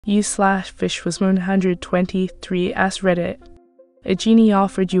U/fish was 123 AskReddit. A genie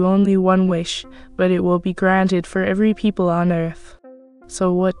offered you only one wish, but it will be granted for every people on Earth.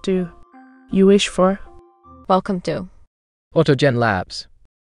 So what do you wish for? Welcome to AutoGenLabs.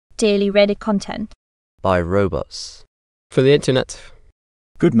 Daily Reddit content. By robots. For the internet.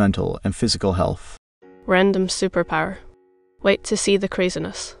 Good mental and physical health. Random superpower. Wait to see the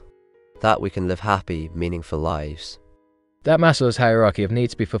craziness. That we can live happy, meaningful lives. That Maslow's hierarchy of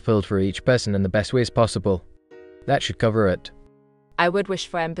needs be fulfilled for each person in the best ways possible. That should cover it. I would wish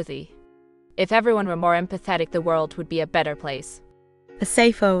for empathy. If everyone were more empathetic, the world would be a better place. A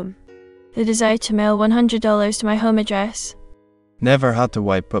safe home. The desire to mail $100 to my home address. Never had to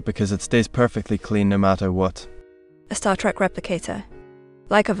wipe, but because it stays perfectly clean no matter what. A Star Trek replicator.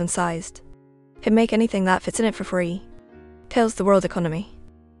 Like oven-sized. Can make anything that fits in it for free. Kills the world economy.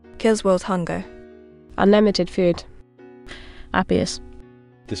 Kills world hunger. Unlimited food. Happiest.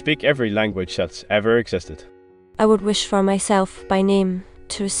 To speak every language that's ever existed. I would wish for myself, by name,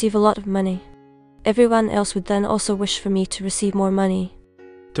 to receive a lot of money. Everyone else would then also wish for me to receive more money.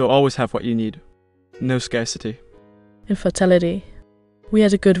 To always have what you need. No scarcity. Infertility. We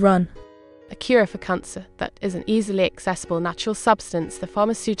had a good run. A cure for cancer that is an easily accessible natural substance the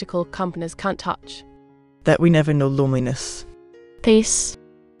pharmaceutical companies can't touch. That we never know loneliness. Peace.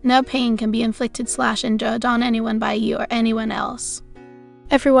 No pain can be inflicted/endured on anyone by you or anyone else.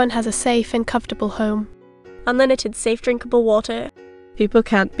 Everyone has a safe and comfortable home. Unlimited safe drinkable water. People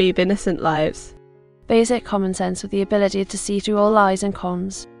can't live innocent lives. Basic common sense with the ability to see through all lies and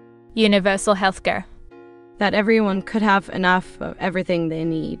cons. Universal healthcare. That everyone could have enough of everything they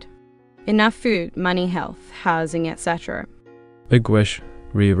need. Enough food, money, health, housing, etc. Big wish.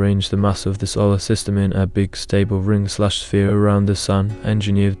 Rearrange the mass of the solar system in a big stable ring/sphere around the sun,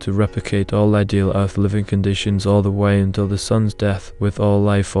 engineered to replicate all ideal Earth living conditions all the way until the sun's death, with all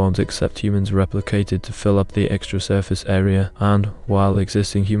life forms except humans replicated to fill up the extra surface area, and, while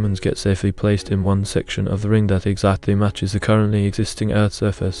existing humans get safely placed in one section of the ring that exactly matches the currently existing Earth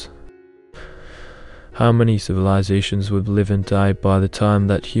surface. How many civilizations would live and die by the time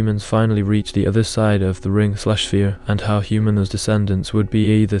that humans finally reach the other side of the ring/sphere, and how humans' descendants would be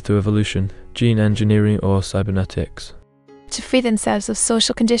either through evolution, gene engineering or cybernetics. To free themselves of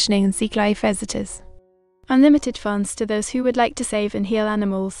social conditioning and seek life as it is. Unlimited funds to those who would like to save and heal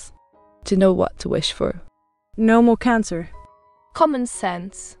animals. To know what to wish for. No more cancer. Common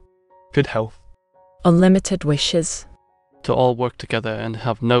sense. Good health. Unlimited wishes. To all work together and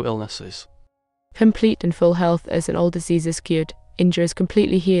have no illnesses. Complete and full health as in all diseases cured, injuries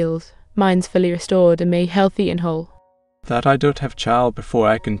completely healed, minds fully restored and made healthy and whole. That I don't have child before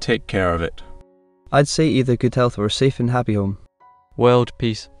I can take care of it. I'd say either good health or a safe and happy home. World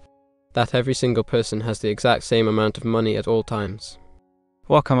peace. That every single person has the exact same amount of money at all times.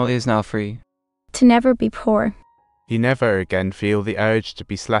 Guacamole is now free. To never be poor. You never again feel the urge to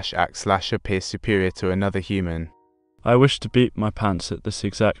be /act/appear superior to another human. I wish to beat my pants at this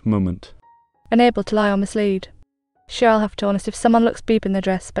exact moment. Unable to lie or mislead. Sure, I'll have to honest if someone looks beep in their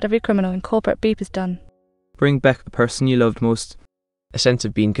dress, but every criminal in corporate beep is done. Bring back the person you loved most. A sense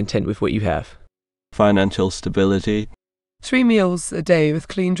of being content with what you have. Financial stability. 3 meals a day with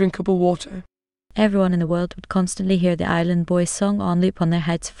clean drinkable water. Everyone in the world would constantly hear the Island Boys song on loop on their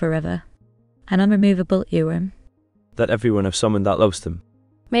heads forever. An unremovable earworm. That everyone have someone that loves them.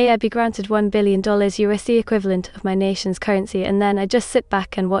 May I be granted $1 billion USD equivalent of my nation's currency, and then I just sit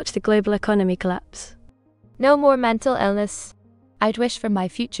back and watch the global economy collapse. No more mental illness. I'd wish for my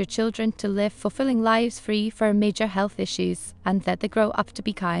future children to live fulfilling lives free from major health issues, and that they grow up to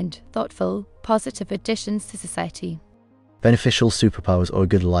be kind, thoughtful, positive additions to society. Beneficial superpowers or a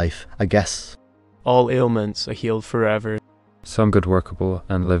good life, I guess. All ailments are healed forever. Some good workable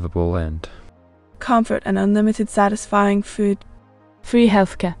and livable end. Comfort and unlimited satisfying food. Free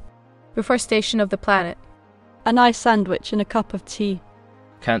healthcare. Reforestation of the planet. A nice sandwich and a cup of tea.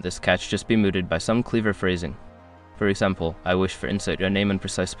 Can't this catch just be mooted by some clever phrasing? For example, I wish for insert your name and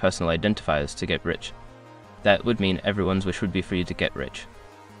precise personal identifiers to get rich. That would mean everyone's wish would be free to get rich.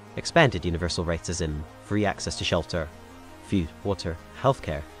 Expanded universal rights as in free access to shelter, food, water,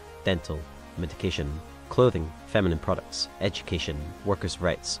 healthcare, dental, medication, clothing, feminine products, education, workers'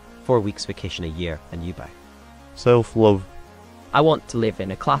 rights, 4 weeks vacation a year, and you buy. Self-love. I want to live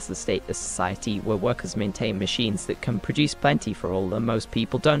in a classless stateless society where workers maintain machines that can produce plenty for all and most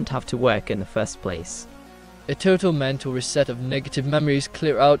people don't have to work in the first place. A total mental reset of negative memories,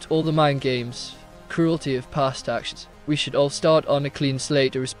 clear out all the mind games, cruelty of past actions. We should all start on a clean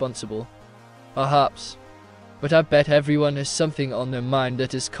slate irresponsible. Perhaps. But I bet everyone has something on their mind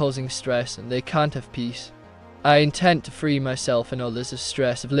that is causing stress and they can't have peace. I intend to free myself and others of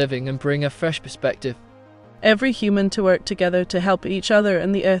stress of living and bring a fresh perspective. Every human to work together to help each other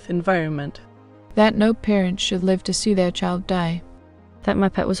and the earth environment. That no parent should live to see their child die. That my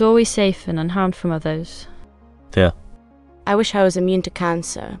pet was always safe and unharmed from others. There. I wish I was immune to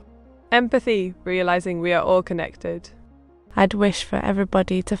cancer. Empathy, realizing we are all connected. I'd wish for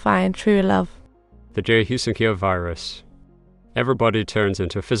everybody to find true love. The J-Husinkyo virus. Everybody turns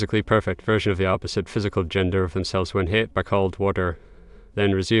into a physically perfect version of the opposite physical gender of themselves when hit by cold water,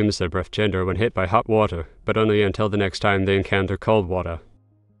 then resumes their birth gender when hit by hot water, but only until the next time they encounter cold water.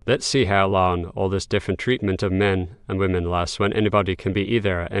 Let's see how long all this different treatment of men and women lasts when anybody can be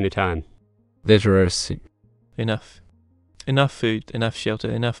either at any time. Literacy. Enough. Enough food, enough shelter,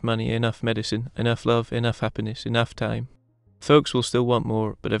 enough money, enough medicine, enough love, enough happiness, enough time. Folks will still want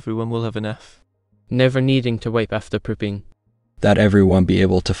more, but everyone will have enough. Never needing to wipe after pooping. That everyone be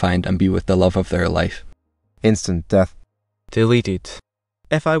able to find and be with the love of their life. Instant death. Deleted.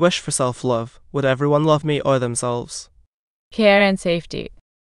 If I wish for self-love, would everyone love me or themselves? Care and safety.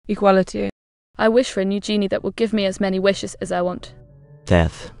 Equality. I wish for a new genie that will give me as many wishes as I want.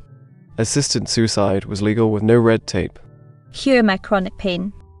 Death. Assisted suicide was legal with no red tape. Cure my chronic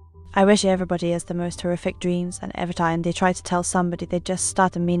pain. I wish everybody has the most horrific dreams, and every time they try to tell somebody they just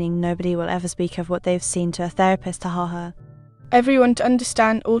start a meaning, nobody will ever speak of what they've seen to a therapist, ha. Everyone to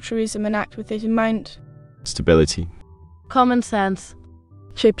understand altruism and act with it in mind. Stability. Common sense.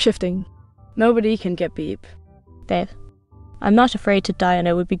 Shape-shifting. Nobody can get beep. Death. I'm not afraid to die and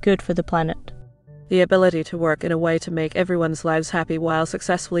it would be good for the planet. The ability to work in a way to make everyone's lives happy while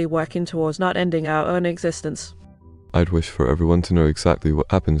successfully working towards not ending our own existence. I'd wish for everyone to know exactly what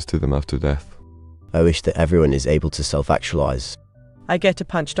happens to them after death. I wish that everyone is able to self-actualize. I get to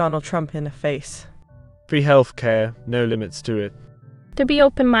punch Donald Trump in the face. Free healthcare, no limits to it. To be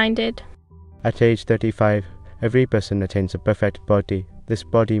open-minded. At age 35, every person attains a perfect body. This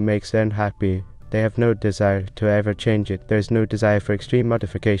body makes them happy. They have no desire to ever change it. There is no desire for extreme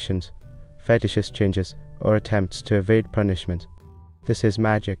modifications, fetishist changes, or attempts to evade punishment. This is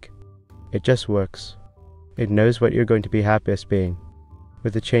magic. It just works. It knows what you're going to be happiest being.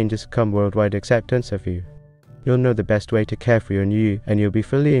 With the changes come worldwide acceptance of you. You'll know the best way to care for your new, and you'll be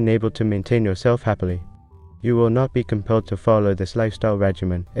fully enabled to maintain yourself happily. You will not be compelled to follow this lifestyle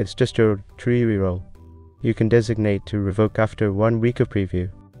regimen. It's just your tree reroll. You can designate to revoke after 1 week of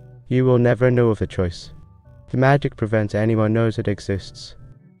preview. You will never know of the choice. The magic prevents anyone knows it exists,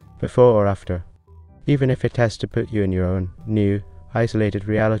 before or after, even if it has to put you in your own, new, isolated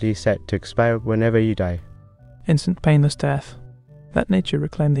reality set to expire whenever you die. Instant painless death. Let nature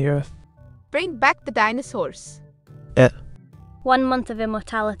reclaim the earth. Bring back the dinosaurs. 1 month of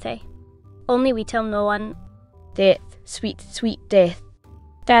immortality. Only we tell no one. Death. Sweet, sweet death.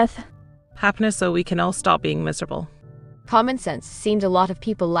 Death. Happiness so we can all stop being miserable. Common sense seems a lot of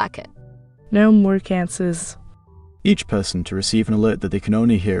people lack it. No more cancers. Each person to receive an alert that they can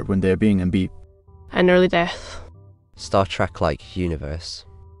only hear when they are being beeped. An early death. Star Trek-like universe.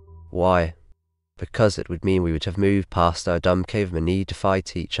 Why? Because it would mean we would have moved past our dumb caveman need to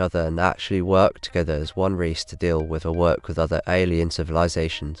fight each other and actually work together as one race to deal with or work with other alien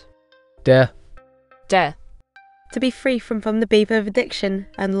civilizations. Death. To be free from the beep of addiction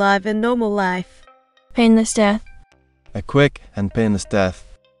and live a normal life. Painless death. A quick and painless death.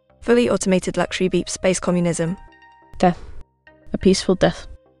 Fully automated luxury beep space communism. Death. A peaceful death.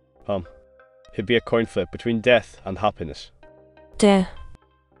 It'd be a coin flip between death and happiness. Death.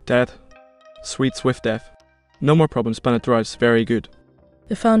 Death. Sweet swift death. No more problems, planet thrives very good.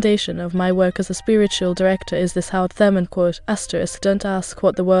 The foundation of my work as a spiritual director is this Howard Thurman quote, asterisk, don't ask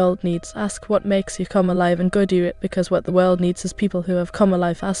what the world needs, ask what makes you come alive and go do it, because what the world needs is people who have come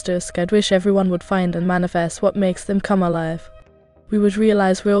alive, asterisk. I'd wish everyone would find and manifest what makes them come alive. We would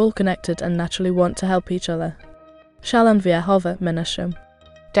realize we're all connected and naturally want to help each other. Shalom via hova menashum.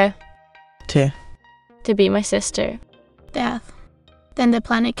 Death. To be my sister. Death. Then the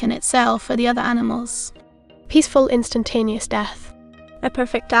planet can itself for the other animals. Peaceful instantaneous death. A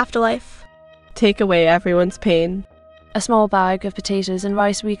perfect afterlife. Take away everyone's pain. A small bag of potatoes and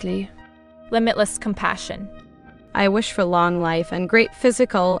rice weekly. Limitless compassion. I wish for long life and great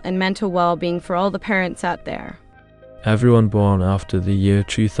physical and mental well-being for all the parents out there. Everyone born after the year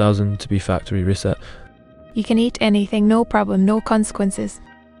 2000 to be factory reset. You can eat anything, no problem, no consequences.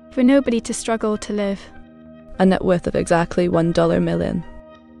 For nobody to struggle to live. A net worth of exactly $1 million.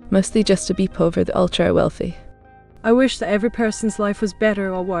 Mostly just to beep over the ultra-wealthy. I wish that every person's life was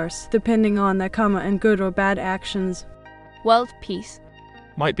better or worse, depending on their karma and good or bad actions. World peace.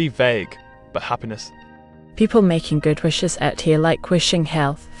 Might be vague, but happiness. People making good wishes out here like wishing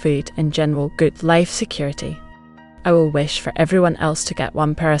health, food and general good life security. I will wish for everyone else to get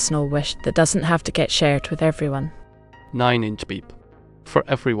one personal wish that doesn't have to get shared with everyone. 9-inch beep. For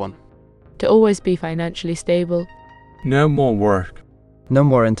everyone. To always be financially stable. No more work. No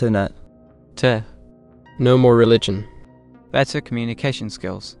more internet. No more religion. Better communication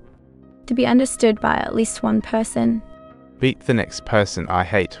skills. To be understood by at least one person. Beat the next person I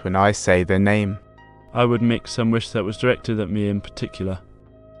hate when I say their name. I would make some wish that was directed at me in particular.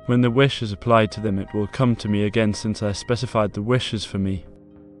 When the wish is applied to them, it will come to me again since I specified the wishes for me.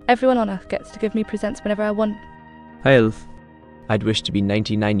 Everyone on Earth gets to give me presents whenever I want. Health. I'd wish to be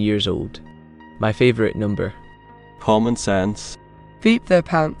 99 years old. My favourite number. Common sense. Beep their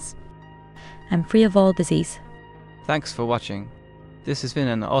pants. I'm free of all disease. Thanks for watching. This has been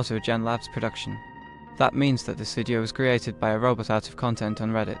an AutoGenLabs production. That means that this video was created by a robot out of content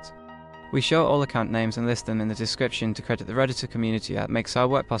on Reddit. We show all account names and list them in the description to credit the Redditor community that makes our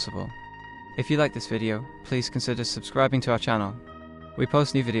work possible. If you like this video, please consider subscribing to our channel. We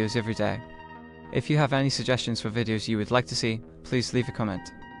post new videos every day. If you have any suggestions for videos you would like to see, please leave a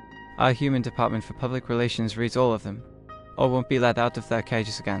comment. Our human department for public relations reads all of them, or won't be let out of their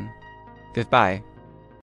cages again. Goodbye.